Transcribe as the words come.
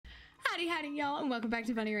Howdy y'all, and welcome back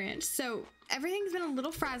to Bunny Ranch. So everything's been a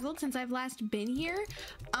little frazzled since I've last been here.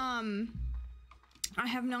 I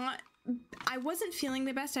wasn't feeling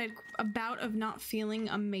the best. I had a bout of not feeling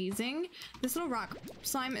amazing. This little rock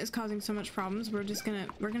slime is causing so much problems. We're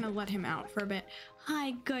gonna let him out for a bit.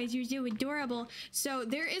 Hi guys, you're so adorable. So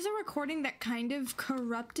there is a recording that kind of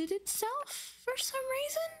corrupted itself for some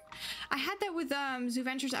reason. I had that with Zoo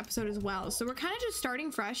Ventures episode as well. So we're kind of just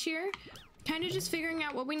starting fresh here. Kind of just figuring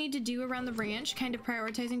out what we need to do around the ranch, kind of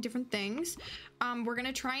prioritizing different things. We're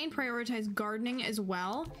gonna try and prioritize gardening as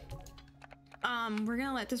well. We're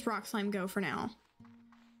gonna let this rock slime go for now.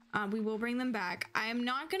 We will bring them back. I am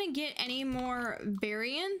not gonna get any more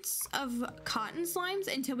variants of cotton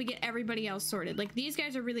slimes until we get everybody else sorted. Like, these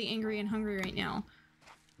guys are really angry and hungry right now.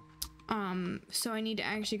 So I need to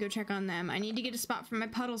actually go check on them. I need to get a spot for my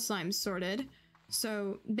puddle slimes sorted.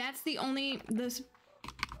 So that's the only,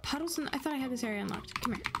 puddles, I thought I had this area unlocked.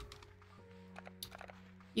 Come here.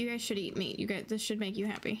 You guys should eat meat. You guys, this should make you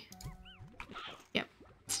happy. Yep.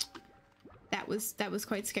 That was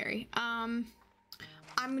quite scary. I'm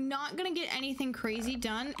not gonna get anything crazy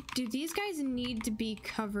done. Do these guys need to be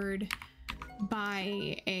covered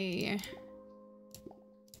by a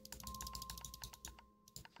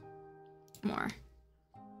more?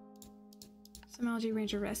 Some algae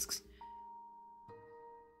ranger risks.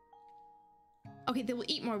 Okay, they will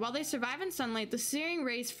eat more. While they survive in sunlight, the searing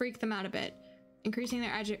rays freak them out a bit, increasing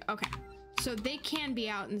their okay, so they can be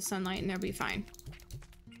out in the sunlight and they'll be fine.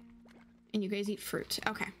 And you guys eat fruit.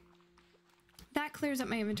 Okay. That clears up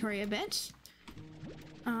my inventory a bit.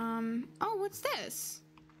 Oh, what's this?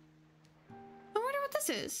 I wonder what this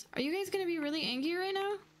is. Are you guys gonna be really angry right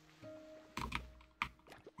now?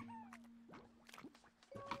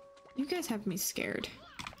 You guys have me scared.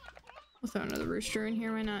 We'll throw another rooster in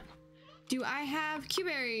here, why not? Do I have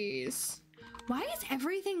Q-berries? Why is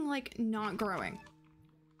everything, like, not growing?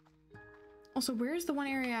 Also, where's the one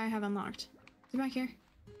area I have unlocked? Is it back here?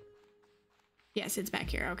 Yes, it's back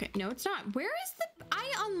here. Okay. No, it's not. Where is the... I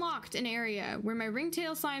unlocked an area where my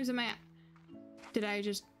ringtail slimes and my... Did I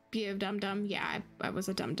just be a dum-dum? Yeah, I was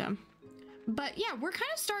a dum-dum. But yeah, we're kind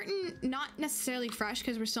of starting, not necessarily fresh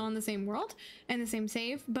because we're still in the same world and the same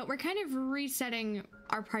save, but we're kind of resetting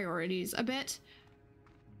our priorities a bit.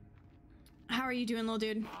 How are you doing, little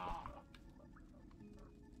dude?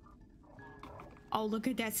 Oh, look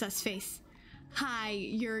at that sus face. Hi,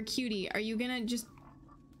 you're a cutie. Are you gonna just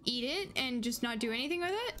eat it and just not do anything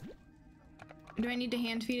with it? Do I need to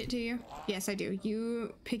hand feed it to you? Yes, I do.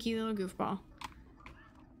 You picky little goofball.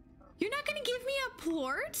 You're not gonna give me a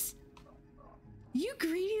plort? You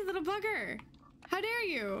greedy little bugger. How dare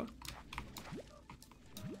you?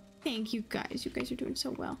 Thank you guys. You guys are doing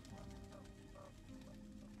so well.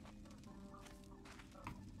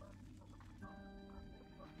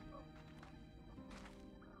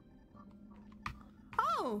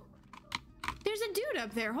 Oh, there's a dude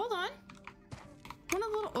up there. Hold on.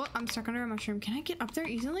 Oh, I'm stuck under a mushroom. Can I get up there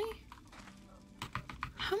easily?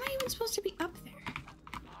 How am I even supposed to be up there?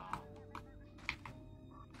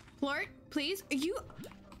 Plort, please. You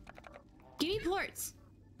give me plorts.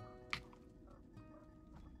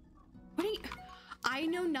 What are you? I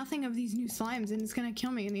know nothing of these new slimes, and it's gonna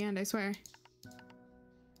kill me in the end, I swear.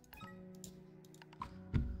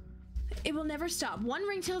 It will never stop. One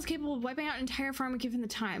ringtail is capable of wiping out an entire farm given the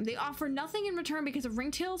time. They offer nothing in return because a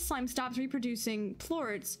ringtail slime stops reproducing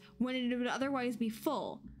plorts when it would otherwise be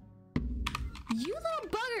full. You little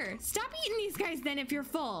bugger! Stop eating these guys then if you're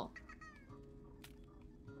full.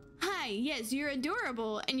 Hi, yes, you're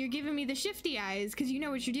adorable, and you're giving me the shifty eyes because you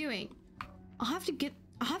know what you're doing. I'll have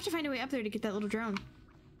to find a way up there to get that little drone.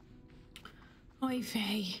 Oy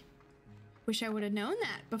vey. Wish I would have known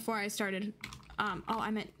that before I started. Oh,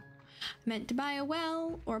 I meant to buy a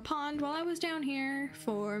well or a pond while I was down here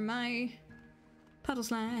for my puddle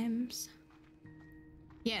slimes.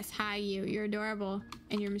 Yes, hi you. You're adorable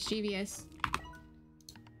and you're mischievous.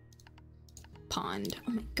 Pond.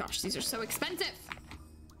 Oh my gosh, these are so expensive.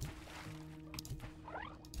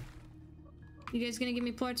 You guys gonna give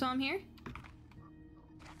me plorts while I'm here?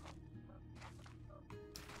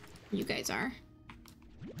 You guys are.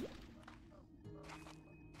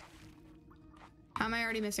 How am I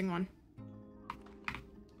already missing one?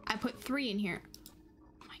 I put 3 in here.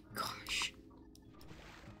 Oh my gosh.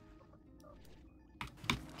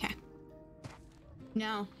 Okay.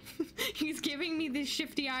 No. He's giving me these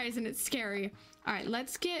shifty eyes and it's scary. All right,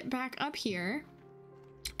 let's get back up here.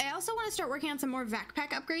 I also want to start working on some more backpack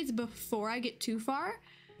upgrades before I get too far.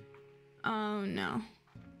 Oh no.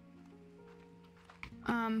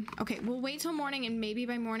 Okay, we'll wait till morning and maybe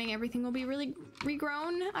by morning everything will be really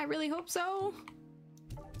regrown. I really hope so.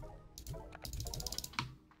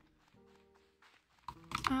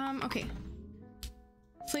 Okay.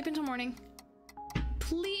 Sleep until morning.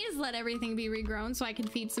 Please let everything be regrown so I can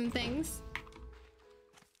feed some things.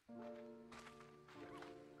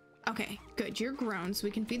 Okay, good. You're grown, so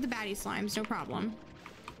we can feed the baddie slimes, no problem.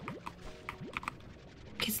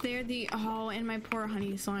 Because they're the... Oh, and my poor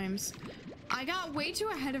honey slimes. I got way too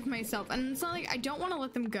ahead of myself, and it's not like I don't want to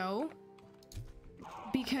let them go.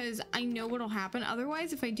 Because I know what'll happen.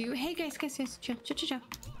 Otherwise, if I do... Hey, guys, chill.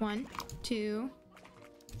 1, 2,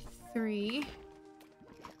 3,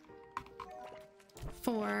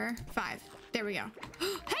 4, 5. There we go.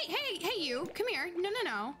 Hey, you. Come here.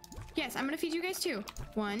 No. Yes, I'm gonna feed you guys too.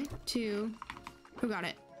 1, 2. Who got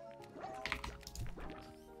it?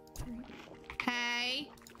 3. Hey.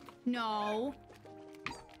 No.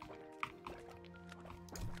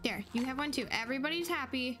 There, you have one too. Everybody's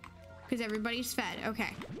happy because everybody's fed.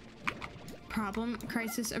 Okay. Problem,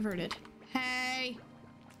 crisis averted. Hey.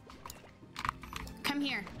 Come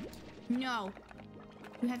here. No.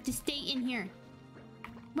 You have to stay in here.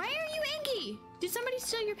 Why are you angry? Did somebody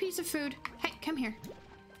steal your piece of food? Hey, come here.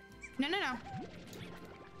 No.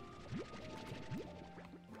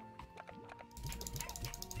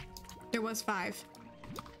 There was 5.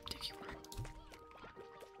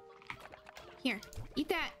 Here, eat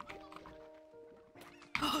that.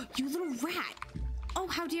 Oh, you little rat. Oh,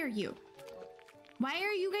 how dare you. Why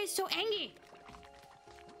are you guys so angry?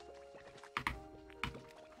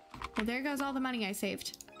 Well, there goes all the money I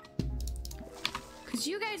saved. Because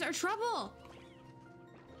you guys are trouble.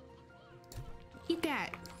 Eat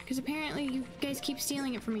that. Because apparently you guys keep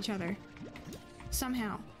stealing it from each other.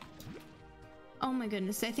 Somehow. Oh my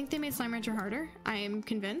goodness. I think they made Slime Rancher harder. I am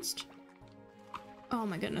convinced. Oh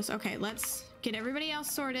my goodness. Okay, let's get everybody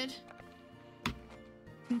else sorted.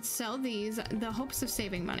 And sell these. The hopes of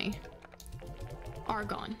saving money are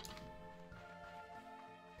gone.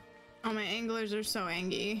 Oh, my anglers are so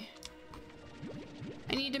angry.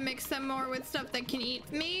 I need to mix them more with stuff that can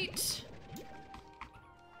eat meat.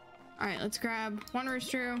 All right, let's grab 1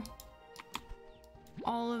 rooster.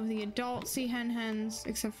 All of the adult sea hens,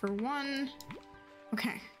 except for 1.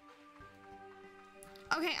 Okay.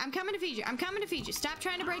 Okay, I'm coming to feed you. I'm coming to feed you. Stop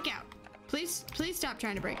trying to break out. Please stop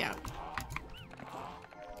trying to break out.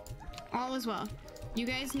 All is well. You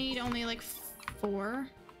guys need only like 4.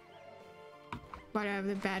 But I have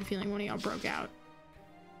the bad feeling one of y'all broke out.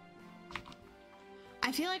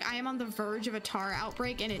 I feel like I am on the verge of a tar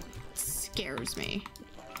outbreak and it scares me.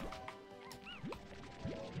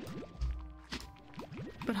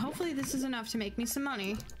 But hopefully this is enough to make me some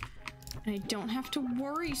money. And I don't have to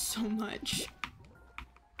worry so much.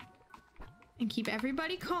 And keep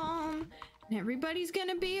everybody calm. And everybody's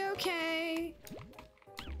gonna be okay.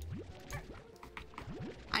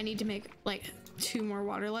 I need to make like 2 more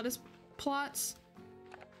water lettuce plots.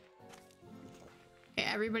 Okay,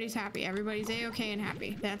 everybody's happy. Everybody's a-okay and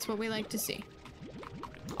happy. That's what we like to see.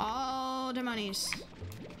 All the monies.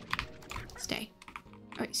 Stay.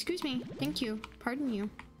 Oh, excuse me. Thank you. Pardon you.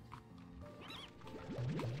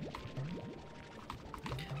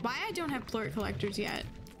 Why I don't have plort collectors yet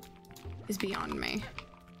is beyond me.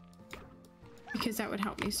 Because that would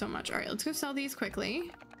help me so much. All right, let's go sell these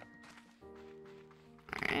quickly.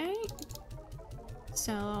 All right.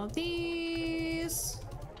 Sell all these.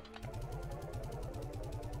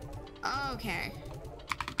 Okay.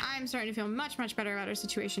 I'm starting to feel much better about our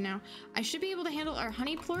situation now. I should be able to handle our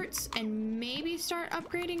honey plorts and maybe start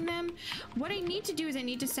upgrading them. What I need to do is I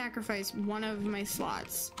need to sacrifice one of my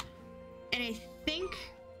slots. And I think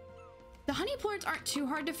the honey plorts aren't too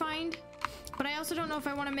hard to find, but I also don't know if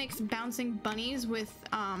I want to mix bouncing bunnies with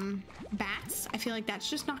bats. I feel like that's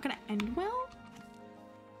just not going to end well.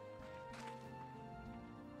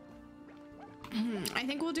 I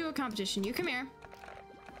think we'll do a competition. You come here.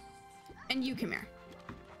 And you come here.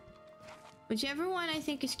 Whichever one I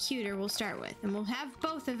think is cuter, we'll start with. And we'll have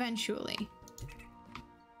both eventually.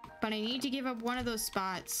 But I need to give up one of those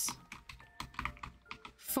spots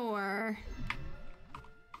for...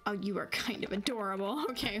 Oh, you are kind of adorable.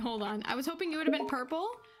 Okay, hold on. I was hoping you would have been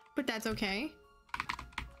purple, but that's okay.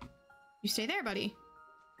 You stay there, buddy.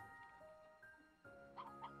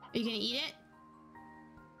 Are you gonna eat it?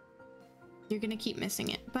 You're gonna keep missing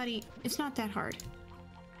it. Buddy, it's not that hard.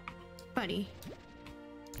 Buddy,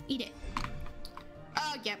 eat it.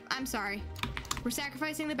 Oh, yep, I'm sorry. We're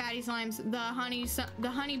sacrificing the baddie slimes. The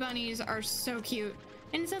honey bunnies are so cute.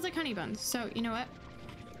 And it sounds like honey buns. So, you know what?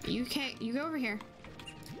 You go over here.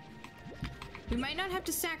 We might not have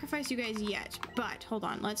to sacrifice you guys yet, but hold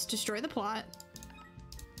on. Let's destroy the plot.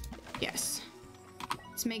 Yes.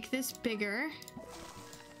 Let's make this bigger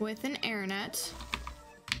with an air net.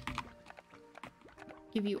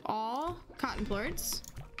 Give you all cotton plorts.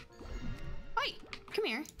 Come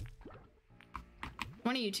here.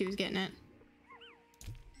 One of you two is getting it.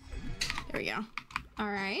 There we go. All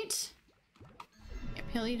right. Yep,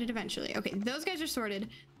 he'll eat it eventually. Okay, those guys are sorted.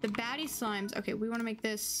 The baddie slimes. Okay, we want to make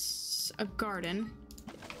this a garden.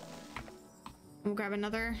 We'll grab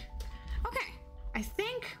another. Okay, I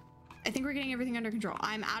think we're getting everything under control.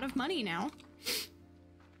 I'm out of money now,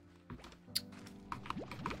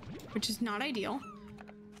 which is not ideal.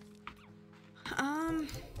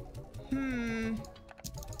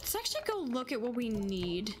 Let's actually go look at what we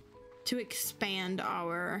need to expand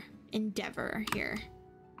our endeavor here.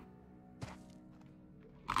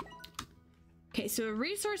 Okay, so a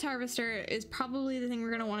resource harvester is probably the thing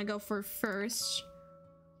we're gonna want to go for first,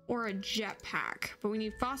 or a jetpack. But we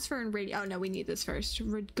need phosphor and radium. Oh no, we need this first.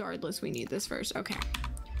 Regardless, we need this first. Okay,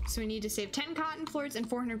 so we need to save 10 cotton plorts and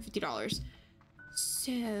 $450.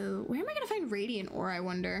 So where am I gonna find radiant ore, I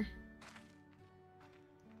wonder?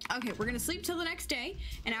 Okay, we're gonna sleep till the next day,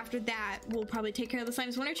 and after that we'll probably take care of the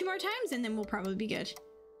slimes 1 or 2 more times, and then we'll probably be good.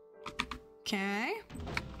 Okay,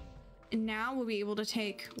 and now we'll be able to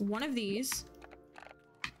take one of these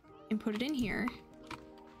and put it in here.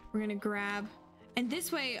 We're gonna grab, and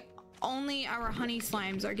this way only our honey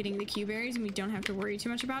slimes are getting the Q berries and we don't have to worry too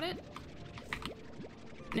much about it.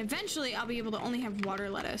 And eventually I'll be able to only have water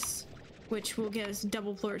lettuce, which will get us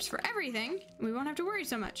double plorts for everything, and we won't have to worry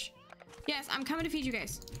so much. Yes, I'm coming to feed you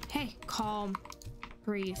guys. Hey, calm,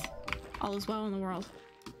 breathe. All is well in the world.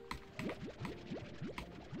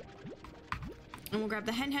 And we'll grab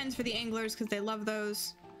the hens for the anglers because they love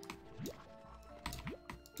those.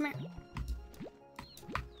 Come here.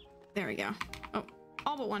 There we go. Oh,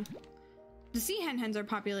 all but one. The sea hens are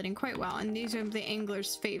populating quite well, and these are the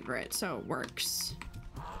anglers' favorite, so it works.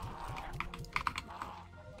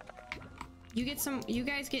 You get some, you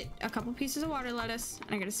guys get a couple pieces of water lettuce,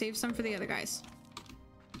 and I gotta save some for the other guys.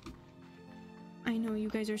 I know you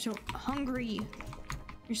guys are so hungry.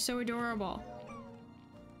 You're so adorable.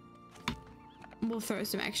 We'll throw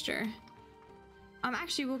some extra.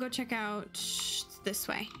 Actually, we'll go check out this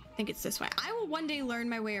way. I think it's this way. I will one day learn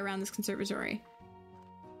my way around this conservatory.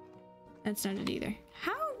 That's not it either.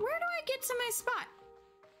 Where do I get to my spot?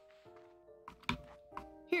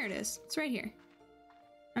 Here it is. It's right here.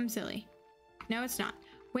 I'm silly. No, it's not.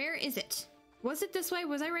 Where is it? Was it this way?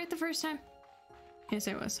 Was I right the first time? Yes,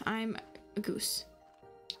 I was. I'm a goose.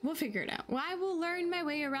 We'll figure it out. Well, I will learn my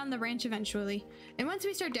way around the ranch eventually. And once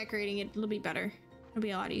we start decorating it, it'll be better. It'll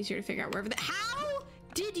be a lot easier to figure out wherever the— How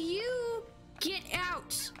did you get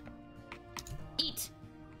out? Eat.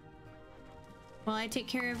 While I take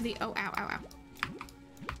care of the— Oh, ow, ow, ow.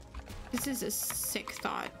 This is a sick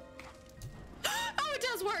thought. Oh, it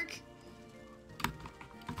does work!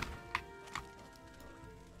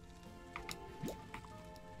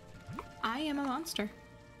 I am a monster.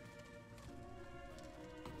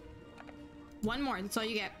 One more, that's all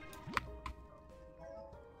you get.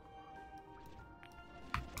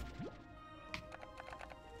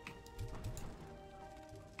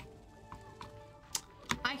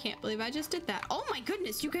 I can't believe I just did that. Oh my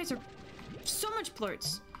goodness, you guys are so much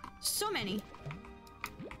plorts. So many.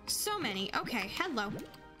 So many. Okay, hello.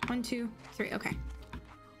 1, 2, 3, okay.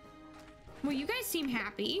 Well, you guys seem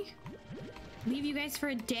happy. Leave you guys for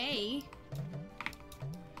a day.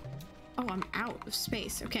 Oh, I'm out of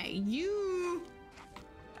space. Okay, you're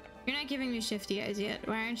not giving me shifty eyes yet.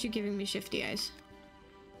 Why aren't you giving me shifty eyes?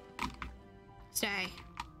 Stay.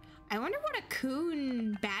 I wonder what a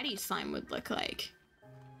coon baddie slime would look like.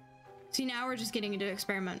 See, now we're just getting into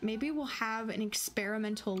experiment. Maybe we'll have an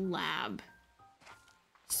experimental lab.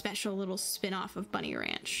 Special little spin-off of Bunny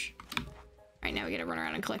Ranch. All right, now we gotta run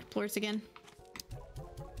around and collect plorts again.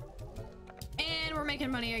 And we're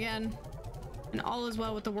making money again. And all is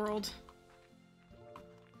well with the world.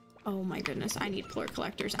 Oh my goodness, I need plort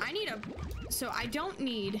collectors. I need so I don't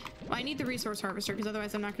need— well, I need the resource harvester because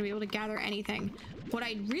otherwise I'm not gonna be able to gather anything. What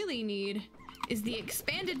I really need is the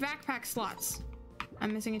expanded backpack slots.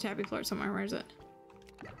 I'm missing a tabby plort somewhere. Where is it?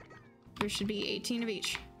 There should be 18 of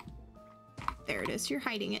each. There it is. You're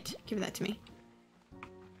hiding it. Give that to me.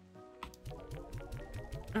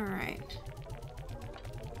 All right.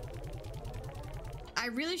 I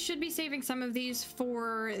really should be saving some of these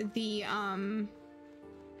for the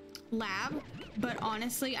lab, but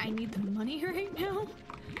honestly I need the money right now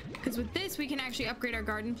because with this we can actually upgrade our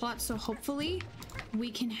garden plot, so hopefully we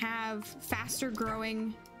can have faster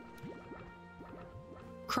growing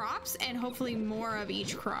crops and hopefully more of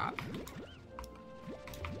each crop.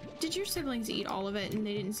 Did your siblings eat all of it and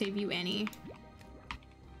they didn't save you any?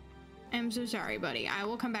 I'm so sorry, buddy. I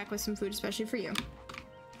will come back with some food especially for you.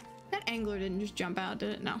 That angler didn't just jump out,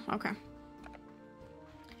 did it? No. Okay.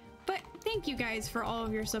 But thank you guys for all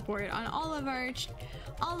of your support on all of our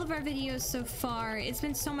videos so far. It's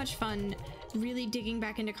been so much fun really digging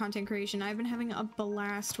back into content creation. I've been having a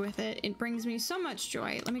blast with it. It brings me so much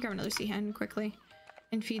joy. Let me grab another sea hen quickly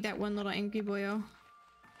and feed that one little angry boyo.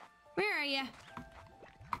 Where are ya?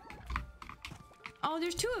 Oh,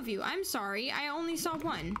 there's 2 of you. I'm sorry. I only saw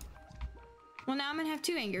 1. Well, now I'm gonna have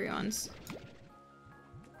 2 angry ones.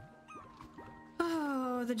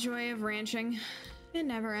 Oh, the joy of ranching. It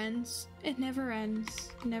never ends. It never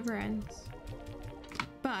ends. It never ends.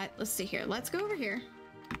 But let's see here. Let's go over here.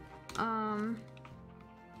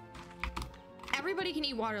 Everybody can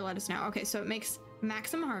eat water lettuce now. Okay, so it makes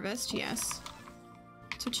maximum harvest. Yes.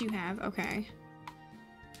 That's what you have. Okay.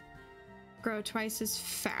 Grow twice as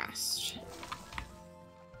fast.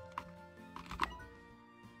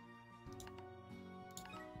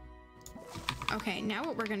 Okay, now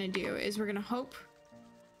what we're gonna do is we're gonna hope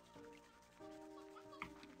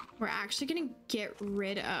we're actually gonna get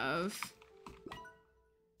rid of,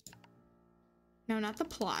 no, not the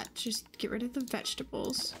plot, just get rid of the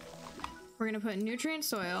vegetables. We're gonna put nutrient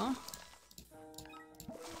soil.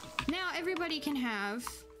 Now everybody can have,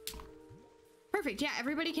 perfect, yeah,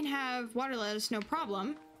 everybody can have water lettuce, no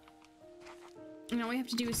problem. And all we have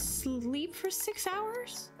to do is sleep for 6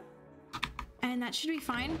 hours. And that should be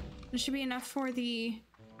fine. That should be enough for the,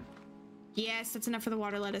 yes, that's enough for the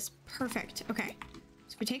water lettuce. Perfect, okay.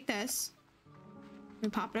 So we take this, we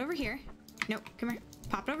pop it over here. Nope, come here,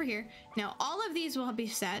 pop it over here. Now all of these will be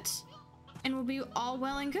set and will be all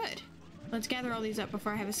well and good. Let's gather all these up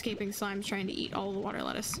before I have escaping slimes trying to eat all the water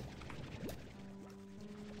lettuce.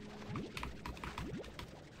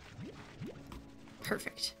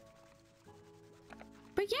 Perfect.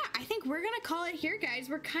 But yeah, I think we're gonna call it here, guys.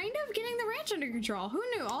 We're kind of getting the ranch under control. Who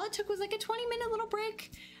knew? All it took was like a 20-minute little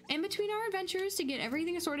break in between our adventures to get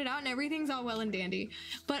everything sorted out, and everything's all well and dandy.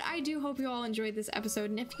 But I do hope you all enjoyed this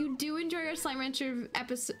episode, and if you do enjoy our Slime Rancher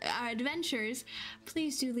adventures,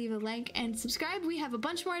 please do leave a like and subscribe. We have a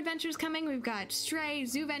bunch more adventures coming. We've got Stray,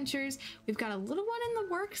 Zoo Ventures. We've got a little one in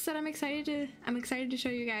the works that I'm excited to show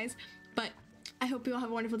you guys. But I hope you all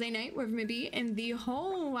have a wonderful day, night, wherever you may be in the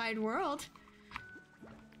whole wide world.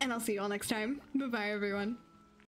 And I'll see you all next time. Bye-bye, everyone.